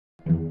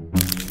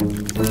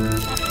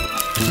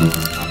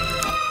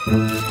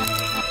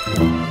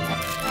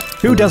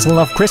Who doesn't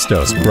love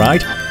crystals,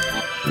 right?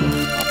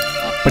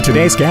 But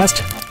today's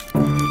guest?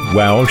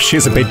 Well,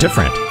 she's a bit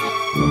different.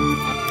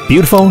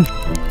 Beautiful?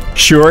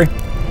 Sure,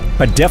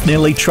 but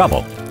definitely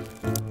trouble.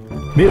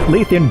 Meet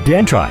lithium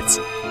dendrites.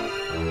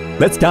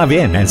 Let's dive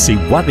in and see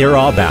what they're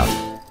all about.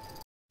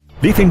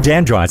 Lithium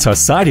dendrites are a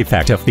side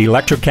effect of the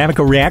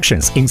electrochemical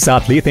reactions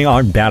inside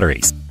lithium-ion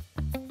batteries.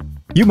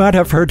 You might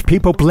have heard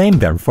people blame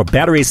them for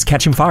batteries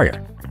catching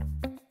fire.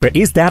 But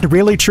is that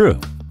really true?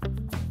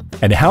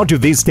 And how do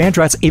these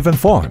dendrites even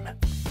form?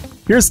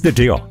 Here's the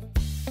deal.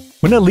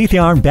 When a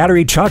lithium-ion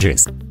battery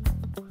charges,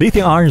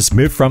 lithium ions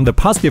move from the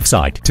positive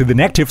side to the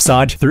negative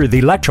side through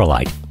the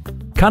electrolyte,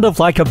 kind of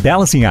like a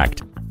balancing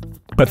act.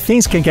 But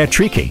things can get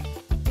tricky.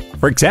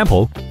 For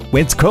example,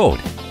 when it's cold,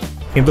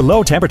 in the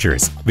low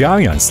temperatures, the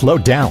ions slow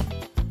down,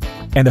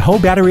 and the whole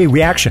battery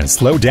reaction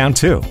slows down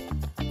too.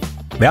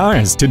 The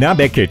ions do not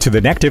make it to the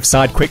negative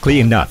side quickly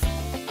enough.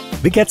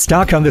 They get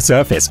stuck on the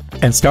surface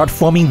and start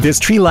forming these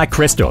tree-like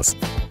crystals.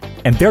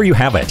 And there you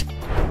have it,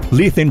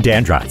 lithium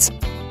dendrites.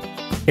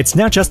 It's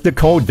not just the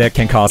cold that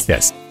can cause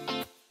this.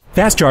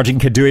 Fast charging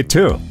can do it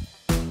too.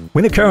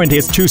 When the current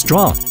is too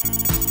strong,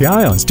 the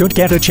ions don't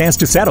get a chance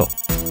to settle.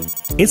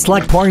 It's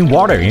like pouring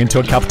water into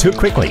a cup too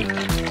quickly.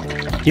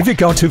 If you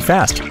go too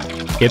fast,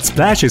 it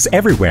splashes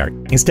everywhere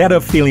instead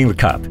of filling the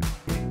cup.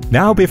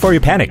 Now, before you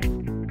panic,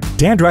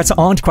 dendrites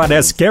aren't quite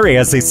as scary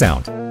as they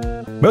sound.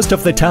 Most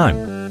of the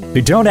time,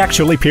 they don't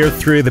actually peer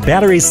through the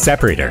battery's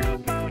separator.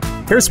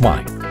 Here's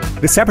why.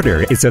 The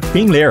separator is a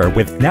thin layer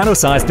with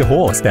nano-sized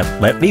holes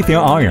that let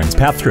lithium ions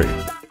pass through.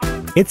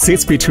 It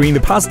sits between the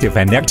positive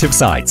and negative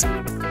sides.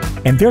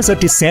 And there's a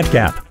descent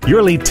gap,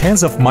 usually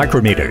tens of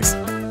micrometers.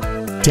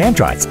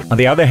 Dendrites, on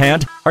the other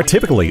hand, are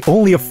typically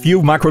only a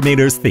few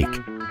micrometers thick.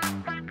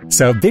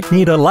 So they'd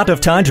need a lot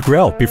of time to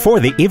grow before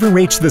they even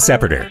reach the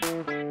separator.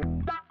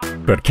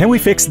 But can we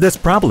fix this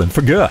problem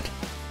for good?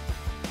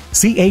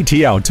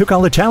 CATL took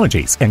on the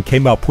challenges and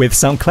came up with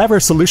some clever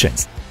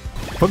solutions,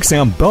 focusing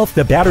on both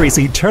the battery's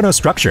internal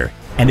structure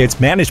and its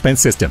management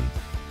system.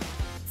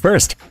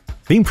 First,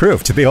 they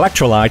improved the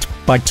electrolyte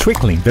by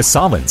twiddling the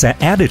solvents and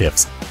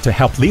additives to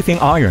help lithium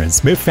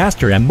ions move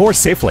faster and more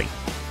safely.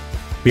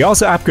 They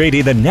also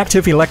upgraded the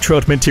negative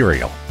electrode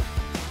material,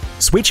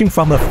 switching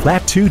from a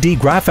flat 2D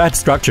graphite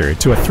structure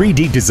to a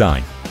 3D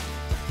design.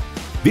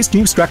 This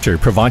new structure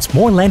provides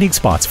more landing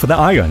spots for the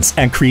ions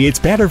and creates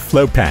better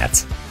flow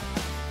paths.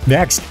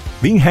 Next,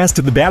 they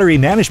enhanced the battery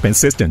management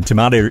system to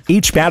monitor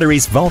each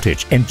battery's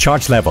voltage and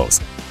charge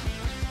levels,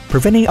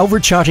 preventing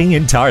overcharging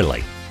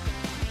entirely.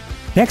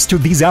 Next to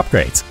these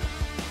upgrades,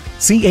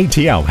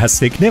 CATL has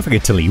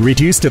significantly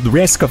reduced the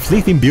risk of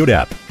lithium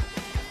buildup,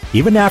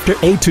 even after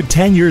 8 to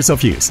 10 years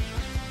of use.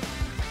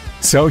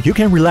 So you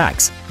can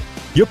relax.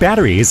 Your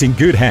battery is in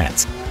good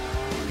hands.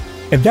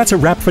 And that's a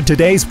wrap for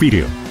today's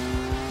video.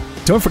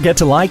 Don't forget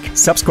to like,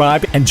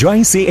 subscribe, and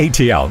join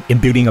CATL in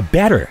building a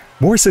better,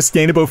 more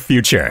sustainable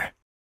future.